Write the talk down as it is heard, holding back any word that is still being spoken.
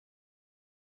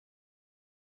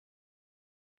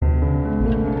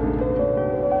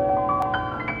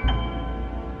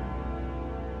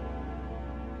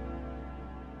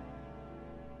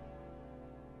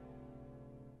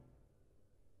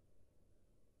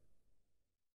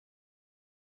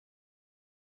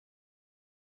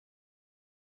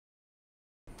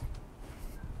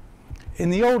In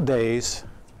the old days,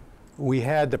 we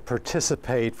had to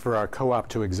participate for our co-op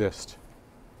to exist.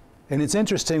 And it's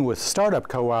interesting with startup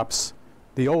co-ops,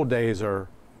 the old days are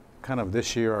kind of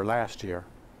this year or last year,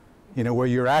 you know, where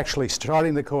you're actually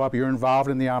starting the co-op, you're involved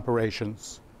in the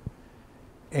operations,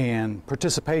 and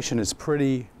participation is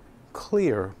pretty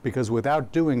clear because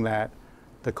without doing that,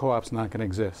 the co-op's not going to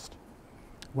exist.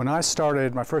 When I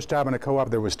started my first job in a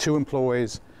co-op, there was 2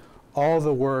 employees. All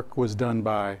the work was done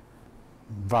by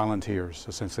volunteers,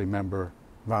 essentially member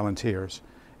volunteers.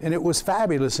 And it was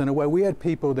fabulous in a way. We had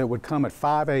people that would come at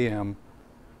 5 a.m.,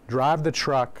 drive the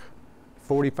truck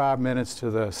 45 minutes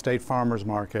to the state farmers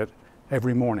market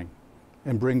every morning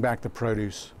and bring back the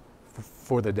produce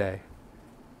for the day.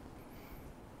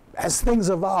 As things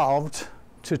evolved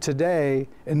to today,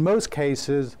 in most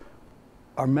cases,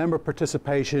 our member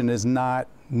participation is not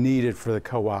needed for the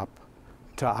co-op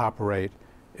to operate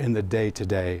in the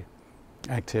day-to-day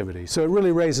activity. So it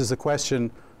really raises the question,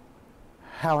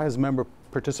 how has member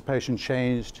participation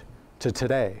changed to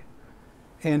today?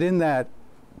 And in that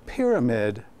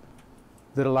pyramid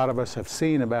that a lot of us have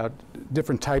seen about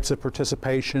different types of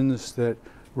participations that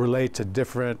relate to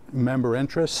different member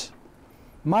interests,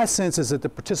 my sense is that the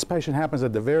participation happens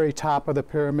at the very top of the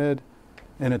pyramid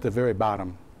and at the very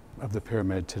bottom of the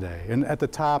pyramid today. And at the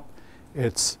top,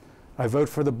 it's I vote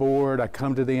for the board, I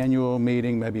come to the annual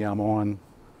meeting, maybe I'm on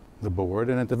the board,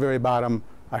 and at the very bottom,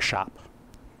 I shop.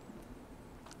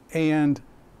 And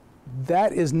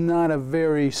that is not a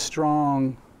very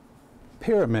strong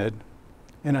pyramid,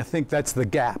 and I think that's the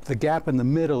gap. The gap in the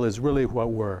middle is really what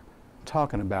we're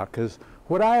talking about, because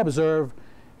what I observe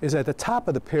is at the top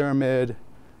of the pyramid,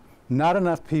 not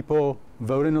enough people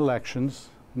vote in elections,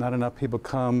 not enough people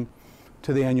come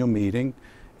to the annual meeting,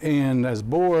 and as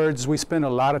boards, we spend a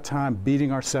lot of time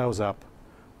beating ourselves up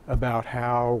about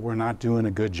how we're not doing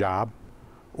a good job,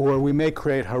 or we may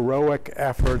create heroic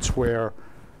efforts where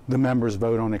the members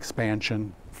vote on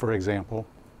expansion, for example,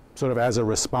 sort of as a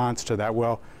response to that.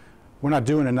 Well, we're not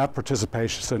doing enough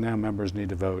participation, so now members need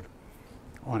to vote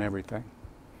on everything.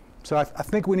 So I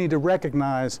think we need to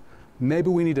recognize maybe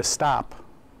we need to stop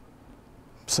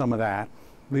some of that,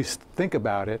 at least think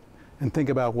about it, and think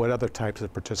about what other types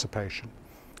of participation.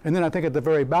 And then I think at the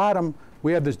very bottom,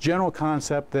 we have this general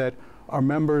concept that our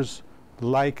members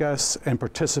like us and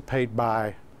participate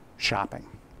by shopping.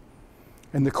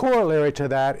 And the corollary to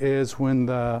that is when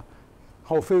the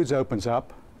Whole Foods opens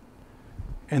up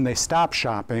and they stop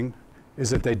shopping, is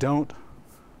that they don't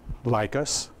like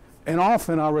us. And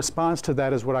often our response to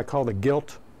that is what I call the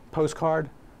guilt postcard.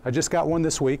 I just got one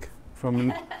this week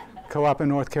from a co-op in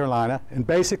North Carolina. And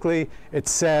basically it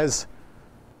says,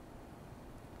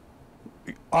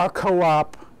 our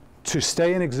co-op to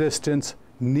stay in existence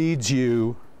needs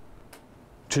you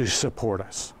to support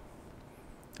us.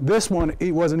 This one,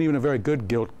 it wasn't even a very good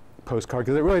guilt postcard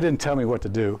because it really didn't tell me what to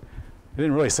do. It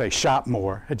didn't really say shop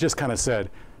more. It just kind of said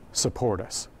support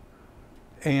us.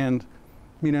 And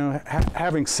you know,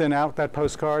 having sent out that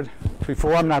postcard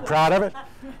before, I'm not proud of it,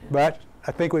 but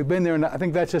I think we've been there, and I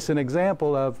think that's just an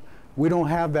example of we don't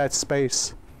have that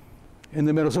space in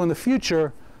the middle. So in the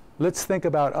future, let's think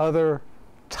about other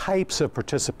types of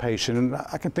participation, and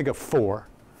I can think of 4.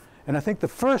 And I think the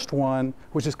first one,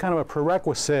 which is kind of a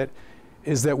prerequisite,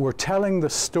 is that we're telling the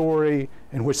story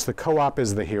in which the co-op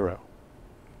is the hero.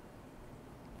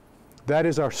 That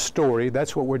is our story,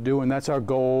 that's what we're doing, that's our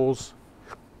goals,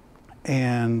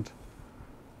 and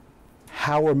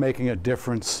how we're making a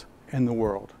difference in the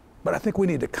world. But I think we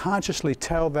need to consciously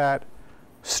tell that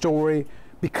story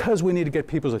because we need to get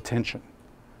people's attention.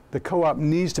 The co-op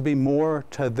needs to be more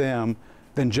to them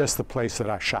than just the place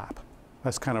that I shop.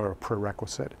 That's kind of a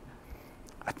prerequisite.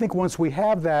 I think once we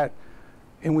have that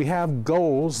and we have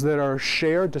goals that are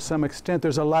shared to some extent,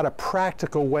 there's a lot of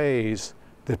practical ways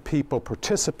that people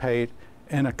participate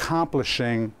in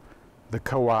accomplishing the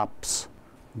co-op's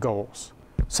goals.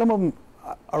 Some of them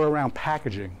are around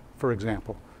packaging, for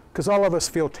example, because all of us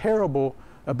feel terrible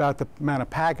about the amount of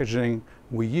packaging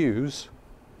we use.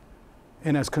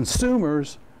 And as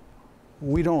consumers,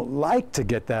 we don't like to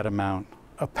get that amount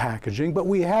of packaging, but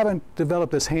we haven't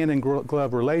developed this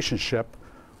hand-in-glove relationship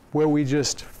where we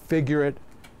just figure it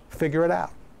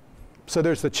out. So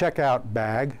there's the checkout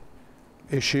bag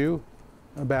issue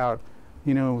about,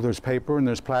 you know, there's paper and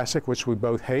there's plastic, which we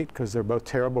both hate because they're both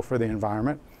terrible for the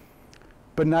environment,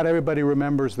 but not everybody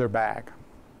remembers their bag.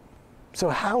 So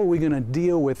how are we going to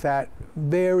deal with that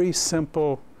very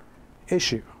simple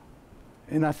issue?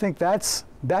 And I think that's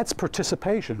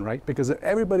participation, right? Because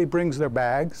everybody brings their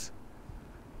bags,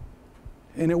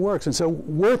 and it works. And so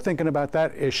we're thinking about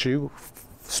that issue,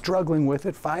 struggling with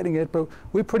it, fighting it, but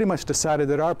we pretty much decided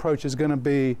that our approach is going to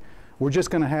be, we're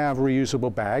just going to have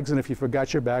reusable bags, and if you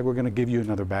forgot your bag, we're going to give you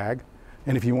another bag.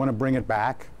 And if you want to bring it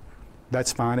back,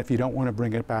 that's fine. If you don't want to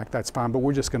bring it back, that's fine. But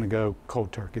we're just going to go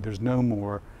cold turkey. There's no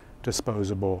more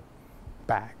disposable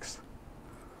bags.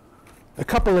 A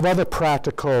couple of other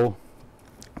practical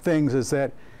things is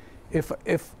that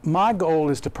if my goal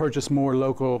is to purchase more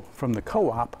local from the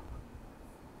co-op,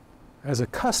 as a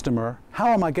customer, how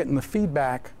am I getting the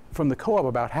feedback from the co-op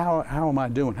about how am I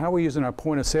doing? How are we using our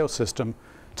point of sale system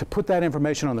to put that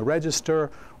information on the register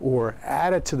or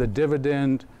add it to the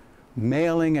dividend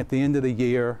mailing at the end of the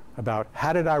year about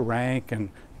how did I rank and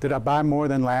did I buy more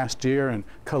than last year, and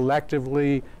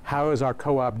collectively how is our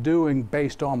co-op doing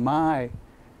based on my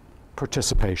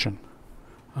participation.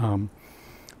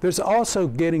 There's also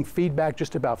getting feedback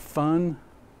just about fun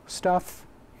stuff.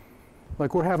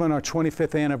 Like we're having our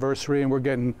 25th anniversary and we're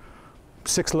getting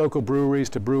 6 local breweries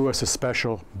to brew us a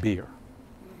special beer.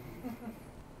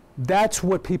 That's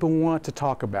what people want to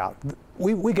talk about.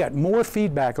 We got more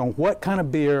feedback on what kind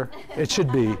of beer it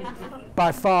should be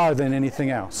by far than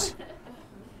anything else.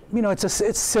 You know,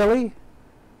 it's silly,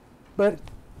 but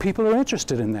people are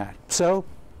interested in that. So,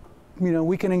 you know,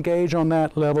 we can engage on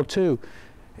that level too.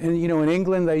 And you know, in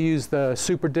England they use the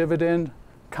super dividend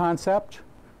concept,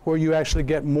 where you actually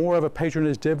get more of a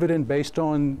patronage dividend based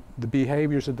on the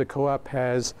behaviors that the co-op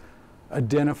has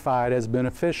identified as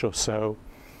beneficial. So,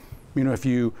 you know, if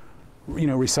you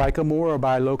recycle more or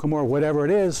buy local more, whatever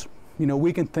it is, you know,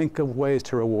 we can think of ways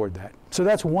to reward that. So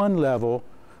that's one level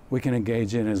we can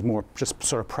engage in, as more just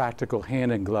sort of practical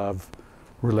hand-in-glove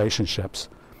relationships.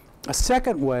 A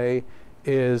second way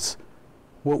is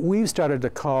what we've started to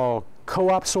call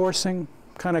co-op sourcing,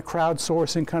 kind of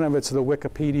crowdsourcing, kind of it's the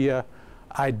Wikipedia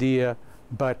idea,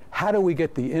 but how do we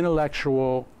get the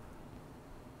intellectual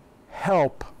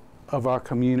help of our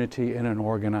community in an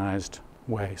organized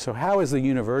way? So how is the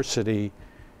university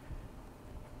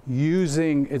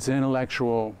using its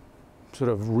intellectual sort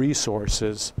of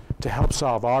resources to help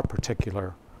solve our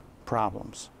particular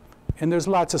problems? And there's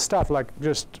lots of stuff, like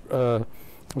just, I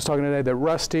was talking today that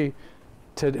Rusty,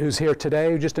 who's here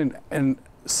today, just in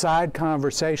side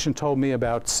conversation told me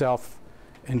about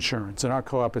self-insurance. And our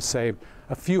co-op has saved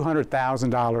a few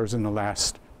 $100,000 in the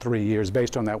last 3 years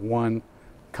based on that one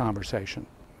conversation.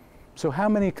 So how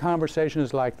many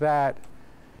conversations like that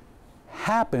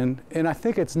happen? And I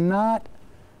think it's not,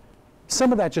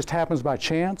 some of that just happens by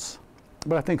chance,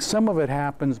 but I think some of it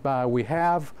happens by we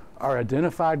have our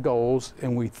identified goals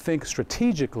and we think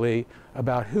strategically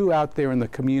about who out there in the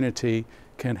community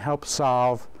can help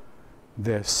solve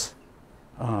this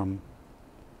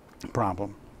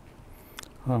problem.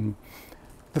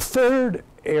 The third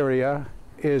area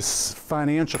is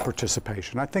financial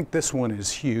participation. I think this one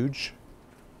is huge.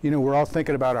 You know, we're all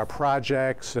thinking about our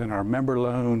projects and our member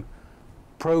loan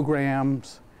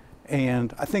programs,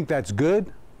 and I think that's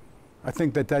good. I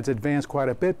think that that's advanced quite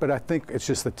a bit, but I think it's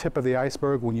just the tip of the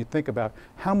iceberg when you think about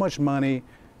how much money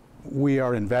we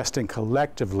are investing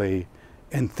collectively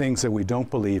in things that we don't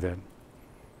believe in.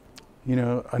 You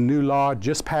know, a new law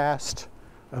just passed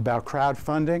about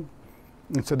crowdfunding,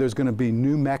 and so there's going to be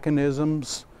new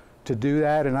mechanisms to do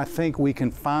that, and I think we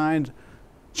can find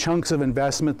chunks of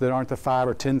investment that aren't the $5,000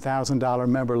 or $10,000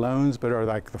 member loans, but are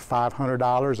like the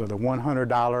 $500 or the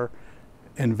 $100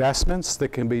 investments that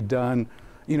can be done,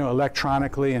 you know,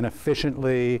 electronically and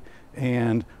efficiently,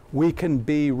 and we can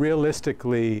be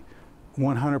realistically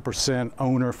 100%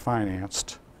 owner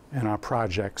financed in our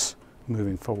projects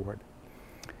moving forward.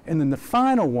 And then the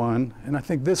final one, and I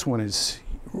think this one is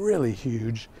really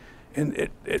huge, and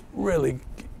it really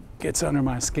gets under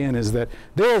my skin, is that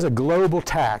there is a global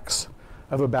tax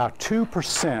of about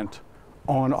 2%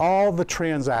 on all the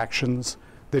transactions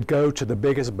that go to the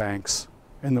biggest banks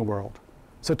in the world.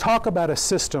 So talk about a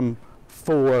system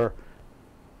for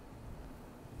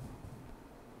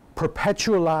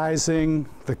perpetualizing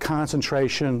the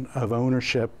concentration of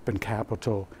ownership and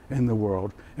capital in the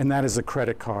world, and that is the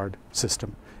credit card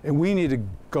system. And we need to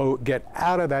go get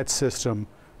out of that system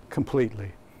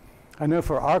completely. I know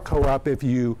for our co-op, if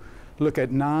you look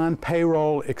at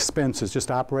non-payroll expenses,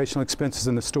 just operational expenses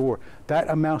in the store, that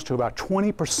amounts to about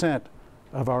 20%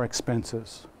 of our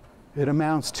expenses. It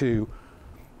amounts to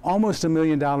almost $1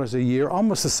 million a year,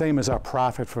 almost the same as our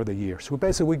profit for the year. So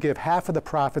basically we give half of the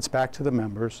profits back to the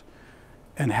members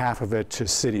and half of it to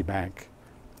Citibank,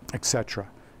 et cetera.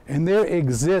 And there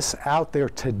exists out there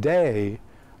today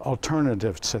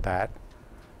alternatives to that,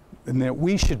 and that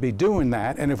we should be doing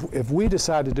that. And if we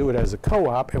decide to do it as a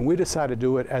co-op and we decide to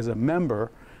do it as a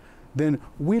member, then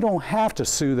we don't have to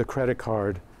sue the credit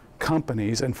card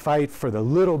companies and fight for the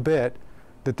little bit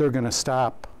that they're going to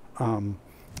stop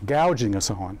gouging us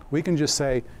on. We can just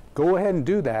say, go ahead and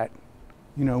do that.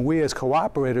 You know, we as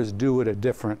cooperators do it a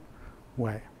different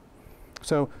way.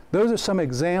 So those are some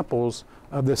examples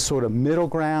of this sort of middle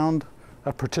ground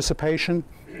of participation.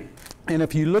 And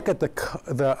if you look at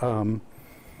the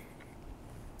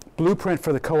blueprint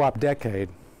for the co-op decade,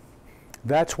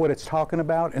 that's what it's talking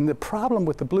about. And the problem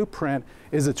with the blueprint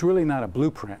is it's really not a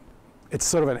blueprint. It's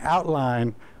sort of an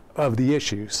outline of the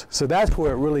issues. So that's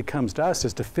where it really comes to us,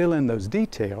 is to fill in those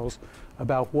details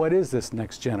about what is this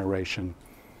next generation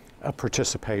of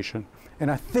participation. And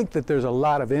I think that there's a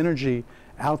lot of energy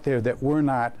out there that we're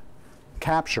not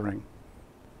capturing.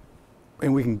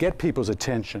 And we can get people's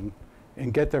attention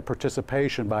and get their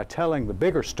participation by telling the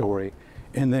bigger story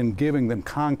and then giving them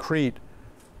concrete,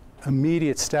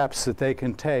 immediate steps that they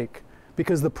can take.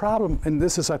 Because the problem, and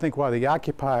this is I think why the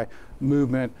Occupy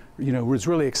movement, you know, was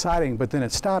really exciting, but then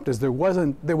it stopped, is there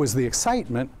was the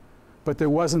excitement, but there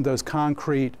wasn't those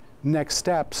concrete next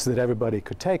steps that everybody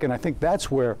could take. And I think that's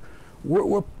where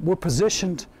we're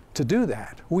positioned to do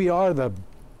that. We are the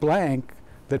blank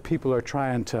that people are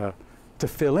trying to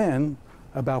fill in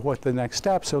about what the next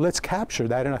step. So let's capture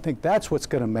that, and I think that's what's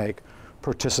going to make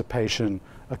participation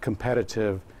a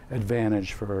competitive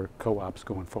advantage for co-ops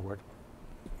going forward.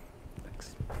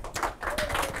 Thanks.